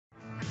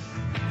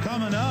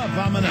Coming up,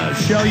 I'm going to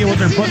show you what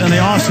they're putting in the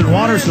Austin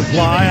water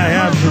supply. I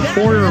have the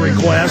FOIA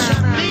request,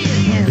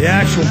 the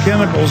actual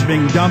chemicals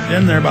being dumped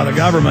in there by the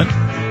government.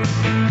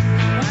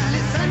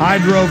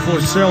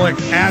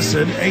 Hydrofluoric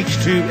acid,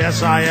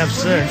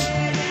 H2SiF6,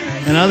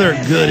 and other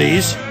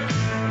goodies.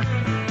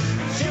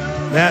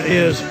 That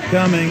is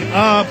coming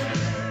up.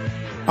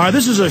 All right,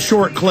 this is a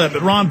short clip,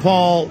 but Ron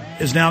Paul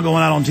is now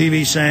going out on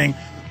TV saying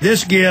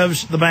this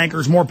gives the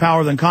bankers more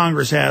power than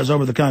Congress has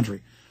over the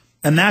country.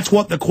 And that's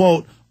what the,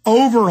 quote,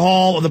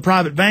 overhaul of the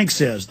private banks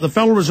is. The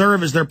Federal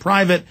Reserve is their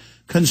private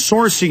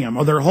consortium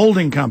or their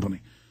holding company.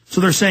 So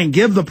they're saying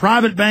give the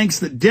private banks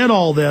that did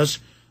all this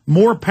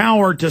more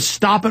power to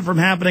stop it from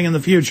happening in the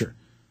future,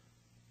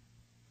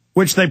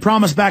 which they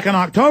promised back in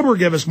October,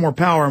 give us more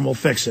power and we'll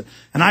fix it.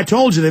 And I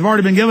told you, they've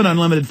already been given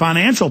unlimited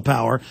financial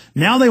power.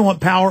 Now they want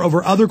power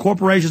over other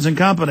corporations and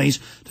companies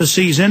to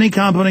seize any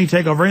company,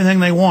 take over anything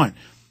they want.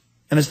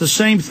 And it's the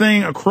same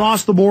thing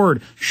across the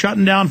board,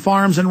 shutting down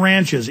farms and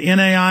ranches,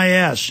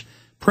 NAIS,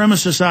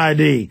 premises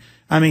ID.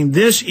 I mean,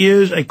 this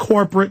is a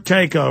corporate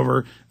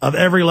takeover of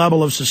every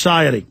level of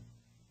society.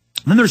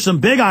 And then there's some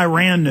big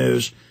Iran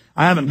news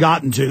I haven't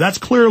gotten to. That's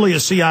clearly a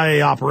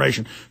CIA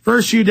operation.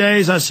 First few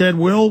days I said,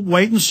 we'll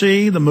wait and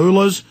see. The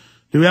mullahs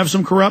do have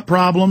some corrupt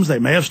problems. They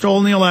may have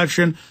stolen the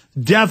election.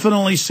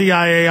 Definitely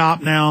CIA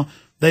op now.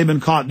 They've been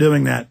caught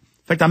doing that.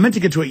 In fact, I meant to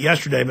get to it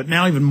yesterday, but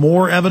now even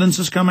more evidence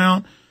has come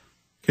out.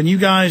 Can you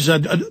guys,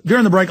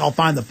 during the break, I'll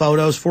find the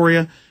photos for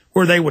you,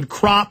 where they would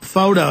crop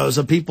photos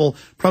of people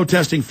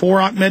protesting for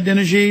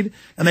Ahmadinejad,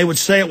 and they would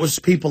say it was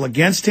people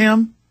against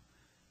him.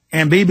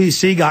 And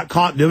BBC got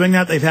caught doing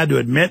that. They've had to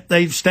admit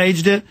they've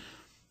staged it.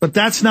 But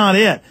that's not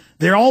it.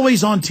 They're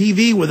always on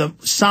TV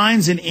with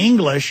signs in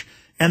English,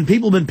 and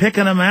people have been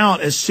picking them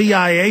out as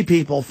CIA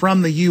people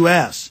from the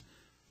U.S.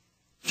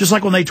 Just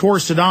like when they tore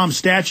Saddam's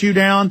statue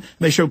down,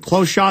 they showed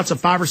close shots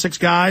of 5 or 6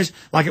 guys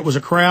like it was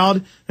a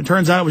crowd. It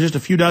turns out it was just a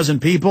few dozen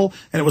people,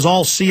 and it was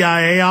all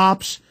CIA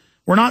ops.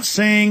 We're not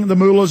saying the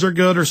mullahs are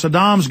good or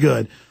Saddam's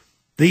good.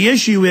 The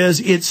issue is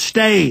it's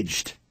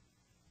staged.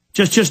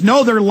 Just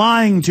know they're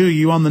lying to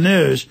you on the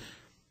news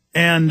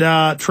and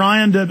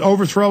trying to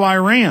overthrow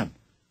Iran.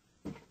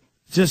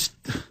 Just,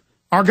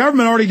 our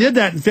government already did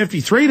that in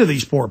 53 to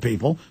these poor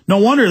people. No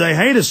wonder they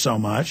hate us so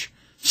much.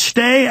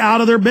 Stay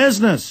out of their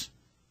business.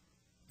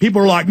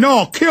 People are like,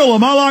 no, kill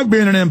them. I like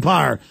being an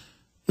empire.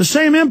 The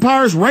same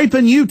empire's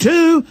raping you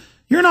too.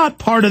 You're not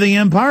part of the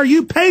empire.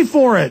 You pay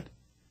for it.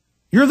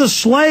 You're the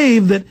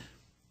slave that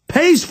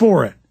pays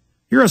for it.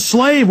 You're a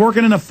slave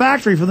working in a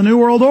factory for the New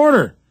World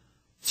Order.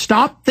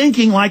 Stop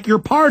thinking like you're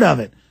part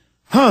of it.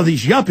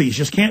 These yuppies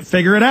just can't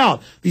figure it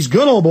out. These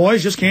good old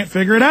boys just can't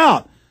figure it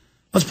out.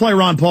 Let's play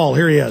Ron Paul.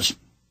 Here he is.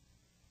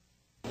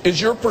 Is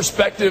your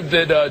perspective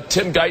that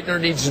Tim Geithner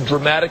needs to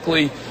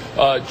dramatically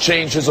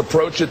change his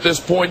approach at this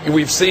point?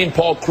 We've seen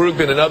Paul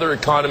Krugman and other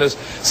economists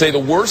say the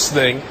worst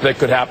thing that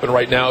could happen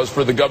right now is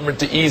for the government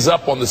to ease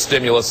up on the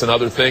stimulus and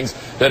other things,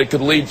 that it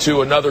could lead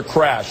to another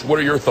crash. What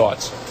are your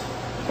thoughts?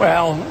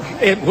 Well,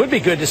 it would be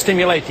good to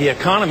stimulate the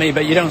economy,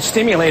 but you don't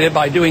stimulate it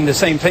by doing the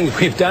same thing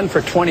we've done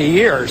for 20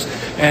 years.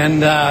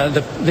 And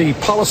the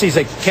policies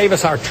that gave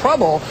us our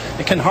trouble,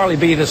 it can hardly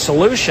be the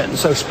solution.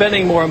 So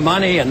spending more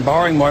money and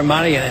borrowing more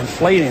money and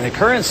inflating the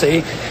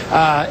currency,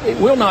 it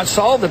will not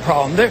solve the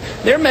problem.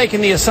 They're making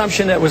the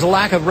assumption that it was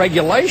lack of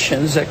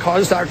regulations that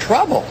caused our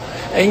trouble.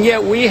 And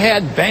yet we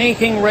had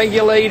banking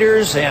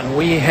regulators, and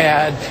we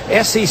had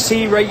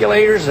SEC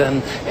regulators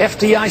and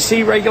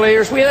FDIC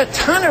regulators. We had a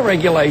ton of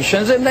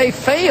regulations, and they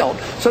failed.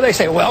 So they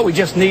say, well, we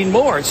just need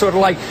more. It's sort of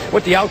like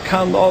what the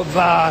outcome of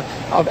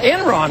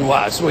Enron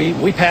was.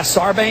 We passed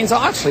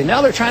Sarbanes-Oxley.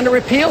 Now they're trying to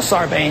repeal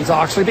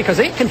Sarbanes-Oxley because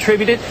it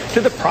contributed to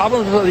the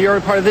problems of the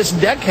early part of this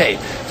decade.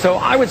 So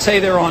I would say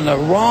they're on the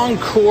wrong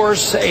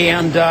course,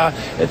 and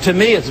to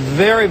me it's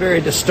very,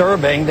 very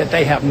disturbing that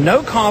they have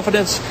no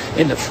confidence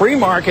in the free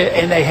market,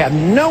 and they have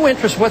no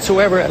interest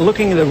whatsoever at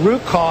looking at the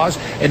root cause,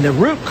 and the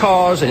root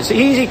cause is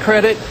easy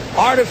credit,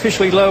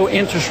 artificially low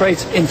interest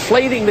rates,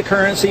 inflating the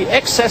currency,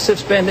 excessive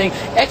spending,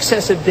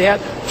 excessive debt,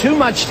 too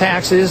much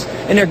taxes,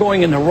 and they're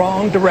going in the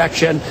wrong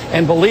direction.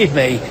 And believe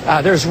me,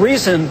 there's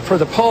reason for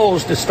the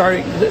polls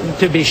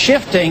to be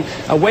shifting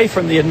away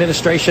from the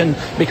administration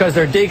because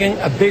they're digging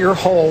a bigger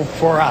hole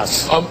for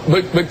us.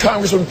 But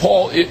Congressman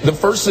Paul, the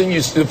first thing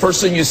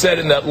you said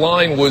in that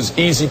line was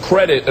easy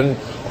credit, and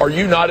are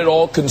you not at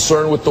all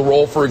concerned with the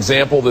role, for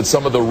example, that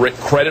some of the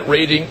credit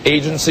rating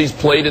agencies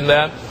played in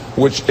that,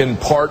 which in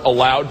part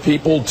allowed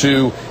people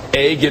to,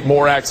 A, get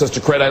more access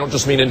to credit? I don't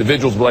just mean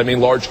individuals, but I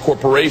mean large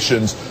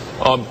corporations.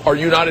 Are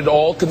you not at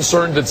all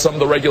concerned that some of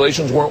the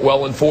regulations weren't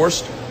well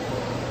enforced?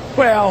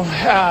 Well,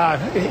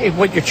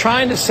 what you're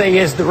trying to say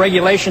is the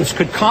regulations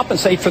could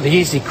compensate for the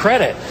easy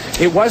credit.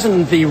 It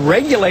wasn't the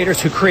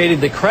regulators who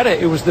created the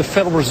credit. It was the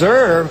Federal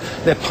Reserve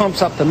that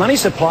pumps up the money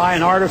supply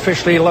and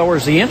artificially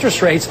lowers the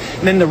interest rates.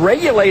 And then the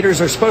regulators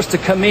are supposed to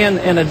come in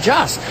and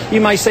adjust. You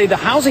might say the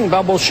housing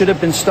bubble should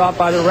have been stopped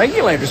by the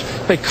regulators.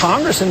 But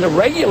Congress and the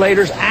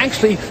regulators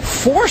actually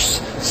force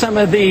some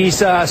of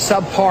these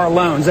subpar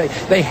loans.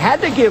 They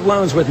had to give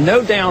loans with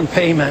no down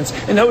payments,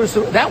 and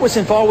that was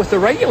involved with the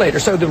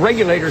regulators. So the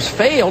regulators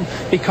failed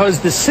because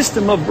the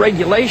system of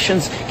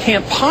regulations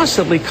can't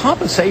possibly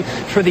compensate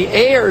for the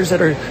errors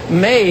that are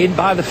made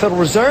by the Federal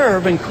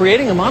Reserve in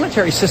creating a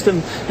monetary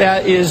system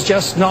that is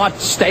just not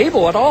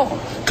stable at all.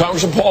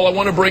 Congressman Paul, I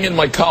want to bring in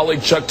my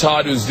colleague Chuck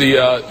Todd, who's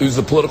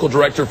the political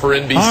director for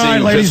NBC. All right,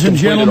 who ladies just and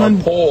completed gentlemen,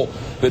 our poll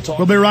that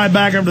we'll be right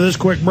back after this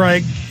quick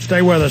break.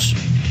 Stay with us.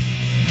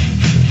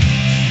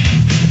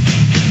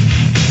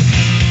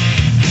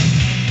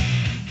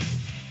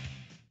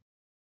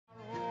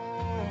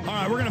 All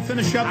right, we're going to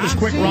finish up this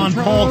quick Ron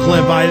Paul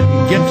clip. I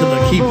get to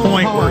the key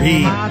point where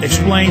he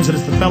explains that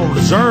it's the Federal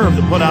Reserve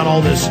that put out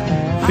all this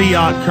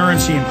fiat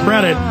currency and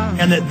credit,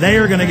 and that they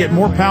are going to get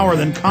more power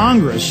than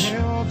Congress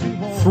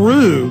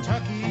through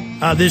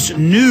this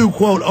new,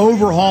 quote,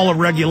 overhaul of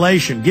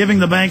regulation, giving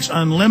the banks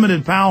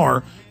unlimited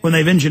power when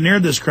they've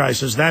engineered this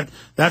crisis.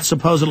 That's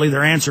supposedly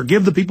their answer.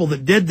 Give the people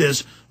that did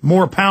this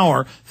more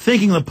power,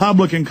 thinking the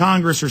public and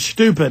Congress are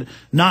stupid,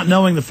 not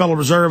knowing the Federal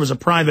Reserve is a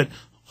private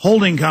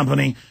holding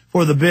company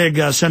for the big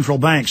central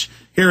banks.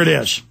 Here it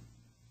is.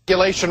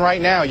 Regulation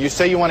right now. You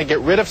say you want to get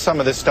rid of some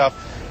of this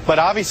stuff, but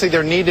obviously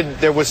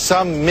there was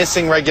some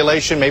missing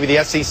regulation. Maybe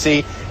the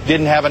SEC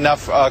didn't have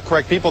enough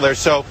correct people there.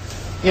 So,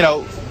 you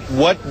know,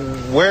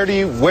 where do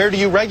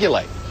you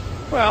regulate?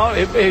 Well,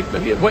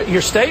 what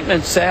your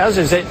statement says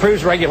is it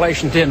proves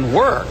regulation didn't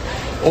work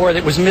or that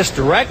it was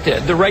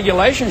misdirected. The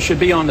regulation should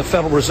be on the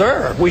Federal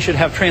Reserve. We should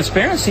have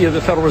transparency of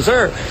the Federal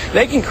Reserve.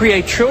 They can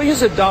create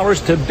trillions of dollars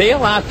to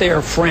bail out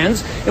their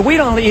friends, and we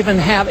don't even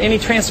have any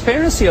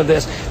transparency of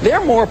this.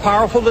 They're more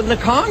powerful than the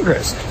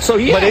Congress. So,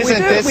 yeah, but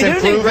isn't this we do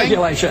improving? need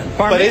regulation.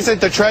 But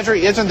isn't the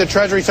Treasury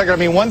Secretary, I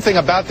mean, one thing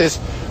about this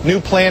new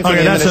plan from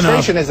the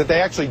administration is that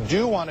they actually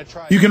do want to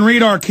try. You can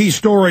read our key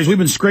stories. We've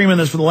been screaming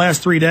this for the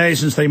last 3 days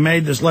since they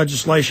made this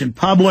legislation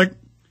public.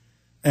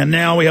 And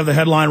now we have the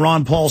headline,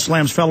 Ron Paul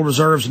slams Federal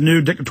Reserve's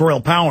new dictatorial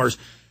powers.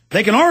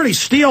 They can already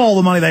steal all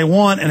the money they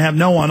want and have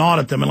no one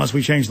audit them unless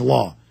we change the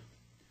law.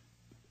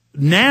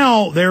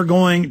 Now they're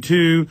going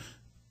to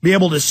be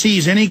able to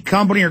seize any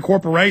company or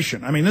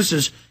corporation. I mean, this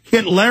is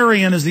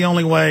Hitlerian is the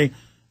only way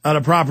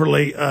to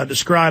properly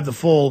describe the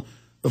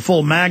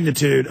full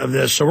magnitude of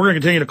this. So we're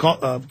going to continue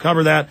to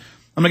cover that.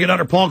 I'm going to get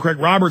Dr. Paul Craig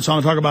Roberts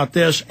on to talk about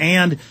this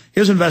and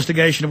his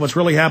investigation of what's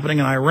really happening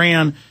in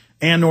Iran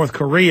and North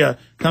Korea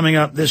coming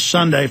up this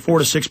Sunday, 4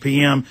 to 6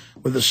 p.m.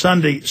 with the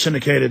Sunday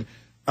syndicated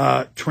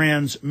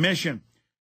transmission.